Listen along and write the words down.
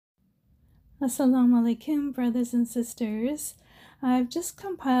Assalamu alaikum, brothers and sisters. I've just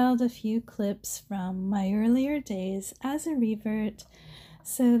compiled a few clips from my earlier days as a revert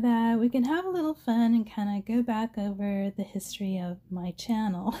so that we can have a little fun and kind of go back over the history of my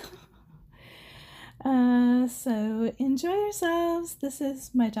channel. So enjoy yourselves. This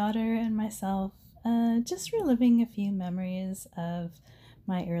is my daughter and myself just reliving a few memories of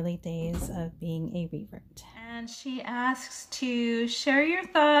my early days of being a revert. And she asks to share your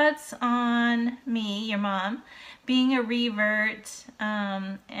thoughts on me, your mom, being a revert,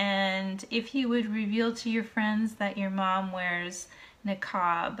 and if you would reveal to your friends that your mom wears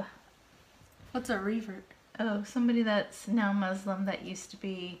niqab. What's a revert? Oh, somebody that's now Muslim that used to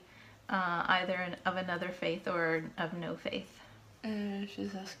be either of another faith or of no faith. And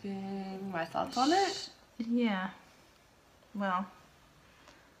she's asking my thoughts on it? Yeah. Well,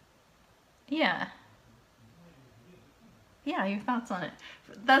 yeah. Yeah, your thoughts on it.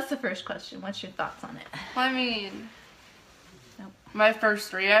 That's the first question. What's your thoughts on it? I mean, my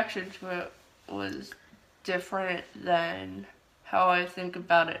first reaction to it was different than how I think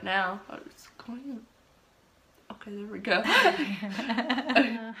about it now. Okay, there we go.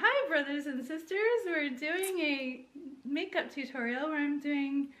 Hi, brothers and sisters. We're doing a makeup tutorial where I'm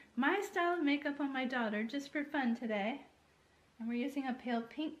doing my style of makeup on my daughter just for fun today. And we're using a pale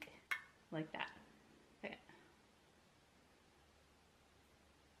pink like that. Okay.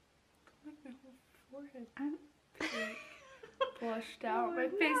 My whole forehead blushed out. My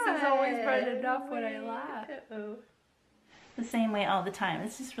face is always bright enough when I laugh. The same way all the time.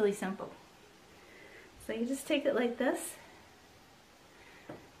 It's just really simple. So you just take it like this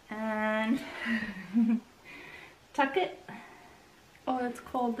and tuck it. Oh, it's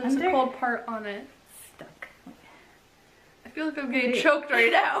cold. There's under. a cold part on it. Stuck. I feel like I'm getting choked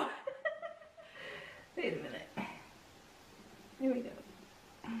right now. Wait a minute. There we go.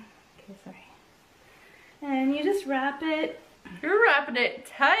 Okay, sorry. And you just wrap it. You're wrapping it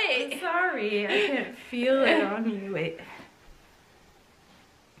tight. I'm sorry, I can't feel it on you. Wait.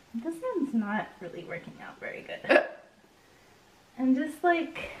 This one's not really working out very good. And just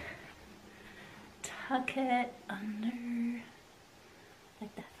like tuck it under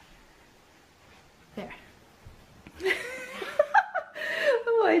like that. There.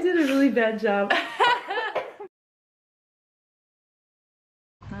 Oh, I did a really bad job.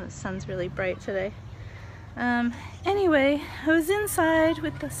 Oh, the sun's really bright today. Anyway, I was inside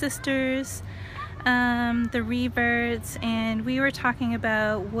with the sisters, the reverts, and we were talking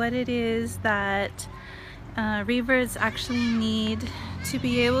about what it is that reverts actually need to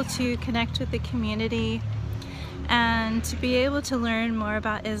be able to connect with the community and to be able to learn more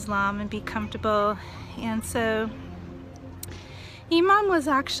about Islam and be comfortable. And so Imam was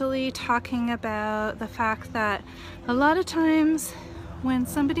actually talking about the fact that a lot of times when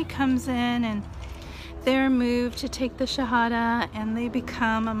somebody comes in and they're moved to take the Shahada and they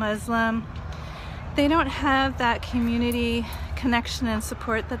become a Muslim, they don't have that community connection and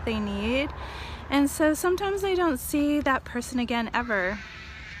support that they need. And so sometimes they don't see that person again ever.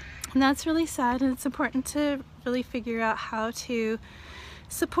 And that's really sad, and it's important to really figure out how to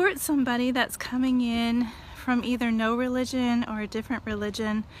support somebody that's coming in from either no religion or a different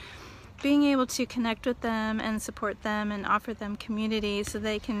religion, being able to connect with them and support them and offer them community so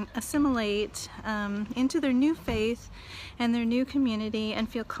they can assimilate into their new faith and their new community and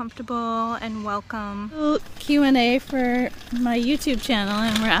feel comfortable and welcome. Q&A for my YouTube channel,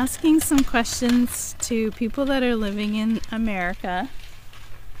 and we're asking some questions to people that are living in America.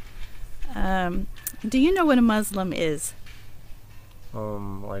 Do you know what a Muslim is?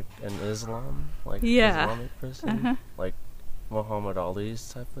 Like an Islam? Like Yeah. Islamic person? Like Muhammad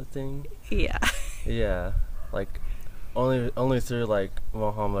Ali's type of thing? Yeah. Yeah, like only through like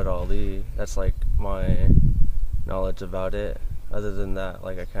Muhammad Ali, that's like my knowledge about it. Other than that,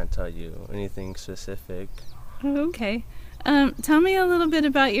 like I can't tell you anything specific. Okay. Tell me a little bit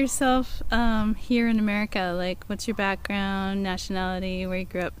about yourself here in America. Like, what's your background, nationality, where you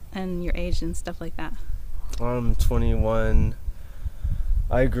grew up, and your age and stuff like that? I'm 21.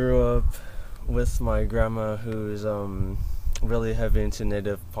 I grew up with my grandma, who's really heavy into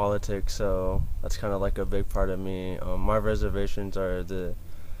Native politics, so that's kind of like a big part of me. My reservations are the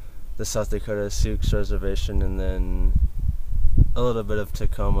South Dakota Sioux Reservation, and then a little bit of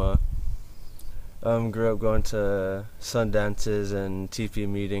Tacoma. Grew up going to sun dances and teepee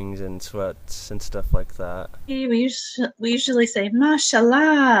meetings and sweats and stuff like that. We usually say,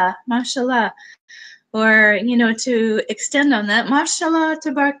 mashallah, mashallah. Or, you know, to extend on that, mashallah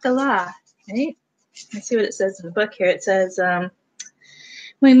tabarakallah, right? Let's see what it says in the book here. It says,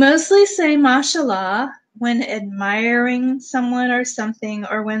 we mostly say mashallah when admiring someone or something,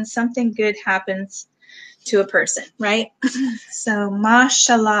 or when something good happens to a person, right? So,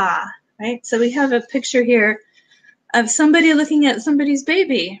 mashallah, right? So we have a picture here of somebody looking at somebody's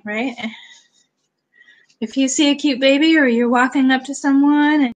baby, right? If you see a cute baby or you're walking up to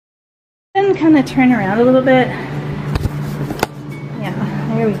someone and kind of turn around a little bit.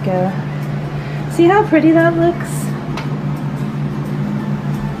 Yeah, there we go. See how pretty that looks?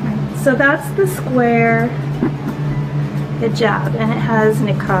 So that's the square hijab, and it has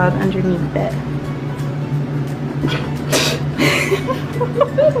niqab underneath it.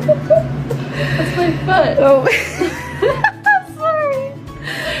 That's my foot. Oh, sorry.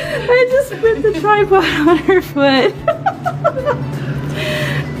 I just put the tripod on her foot.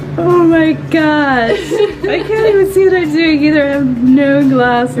 Oh my gosh. I can't even see what I'm doing either. I have no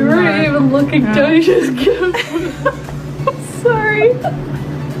glasses. You weren't even looking till you just get Sorry.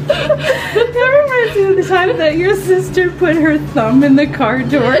 That reminds me of the time that your sister put her thumb in the car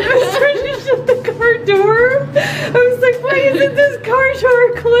door. I was trying to shut the car door. I was like, why isn't this car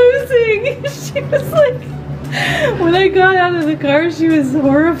door closing? She was like, when I got out of the car, she was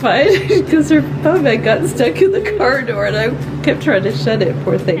horrified because her thumb had got stuck in the car door and I kept trying to shut it,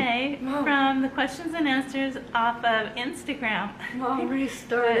 poor thing. Okay, from the questions and answers off of Instagram. Mom,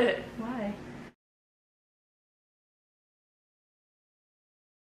 restart it. Why?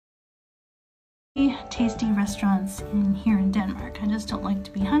 Tasty restaurants here in Denmark. I just don't like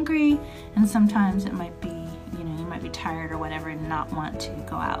to be hungry, and sometimes it might be, you know, you might be tired or whatever and not want to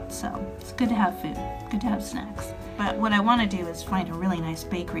go out. So it's good to have food, good to have snacks. But what I want to do is find a really nice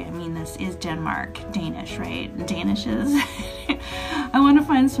bakery. I mean, this is Denmark, Danish, right? Danishes. I want to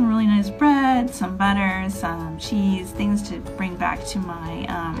find some really nice bread, some butter, some cheese, things to bring back to my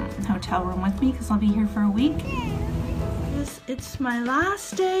hotel room with me because I'll be here for a week. It's my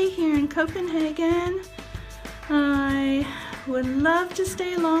last day here in Copenhagen. I would love to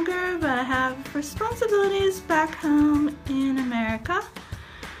stay longer, but I have responsibilities back home in America.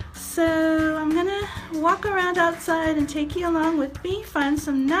 So I'm gonna walk around outside and take you along with me, find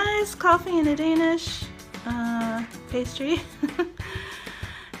some nice coffee and a Danish pastry,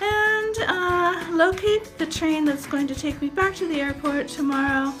 and locate the train that's going to take me back to the airport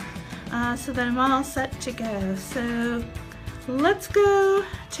tomorrow so that I'm all set to go. So let's go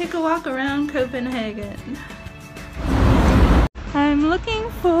take a walk around Copenhagen. I'm looking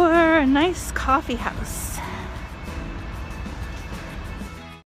for a nice coffee house.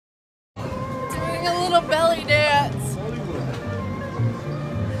 Doing a little belly dance.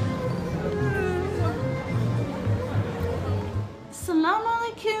 Assalamu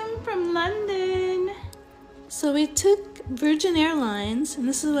alaikum from London. So we took Virgin Airlines, and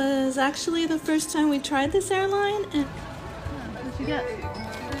this was actually the first time we tried this airline. And what you got?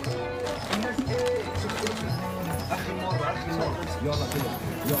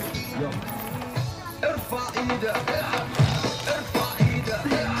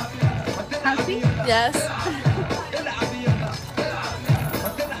 Happy? Yes.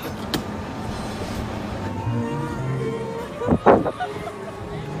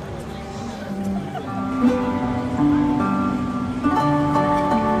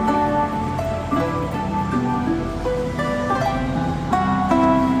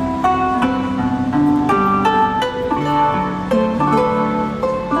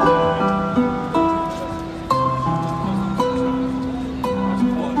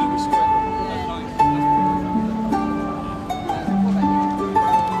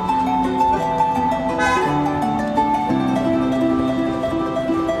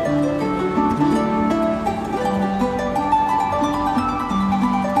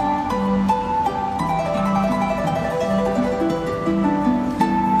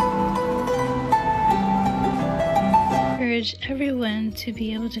 Everyone to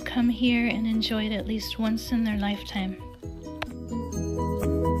be able to come here and enjoy it at least once in their lifetime.